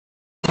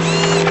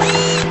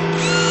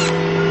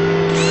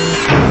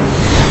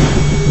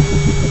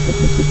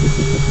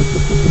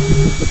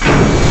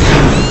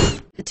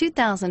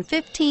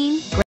2015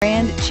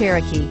 Grand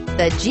Cherokee.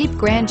 The Jeep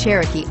Grand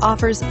Cherokee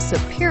offers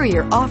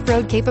superior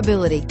off-road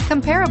capability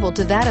comparable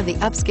to that of the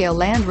upscale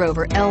Land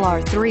Rover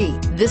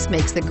LR3. This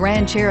makes the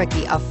Grand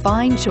Cherokee a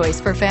fine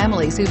choice for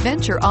families who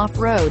venture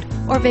off-road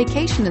or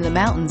vacation in the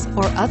mountains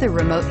or other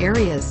remote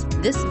areas.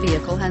 This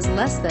vehicle has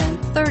less than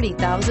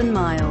 30,000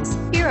 miles.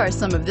 Here are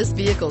some of this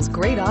vehicle's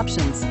great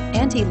options: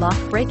 anti-lock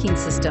braking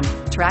system,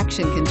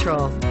 traction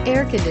control,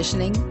 air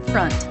conditioning,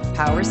 front,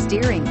 power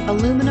steering,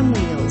 aluminum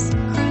wheels,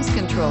 cruise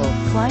control,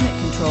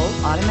 climate control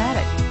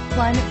automatic,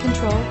 climate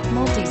control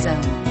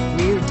multi-zone,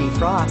 rear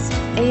defrost,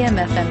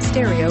 AM/FM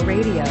stereo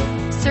radio.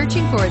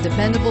 Searching for a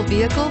dependable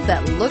vehicle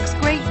that looks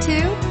great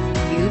too?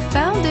 You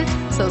found it,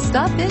 so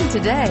stop in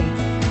today.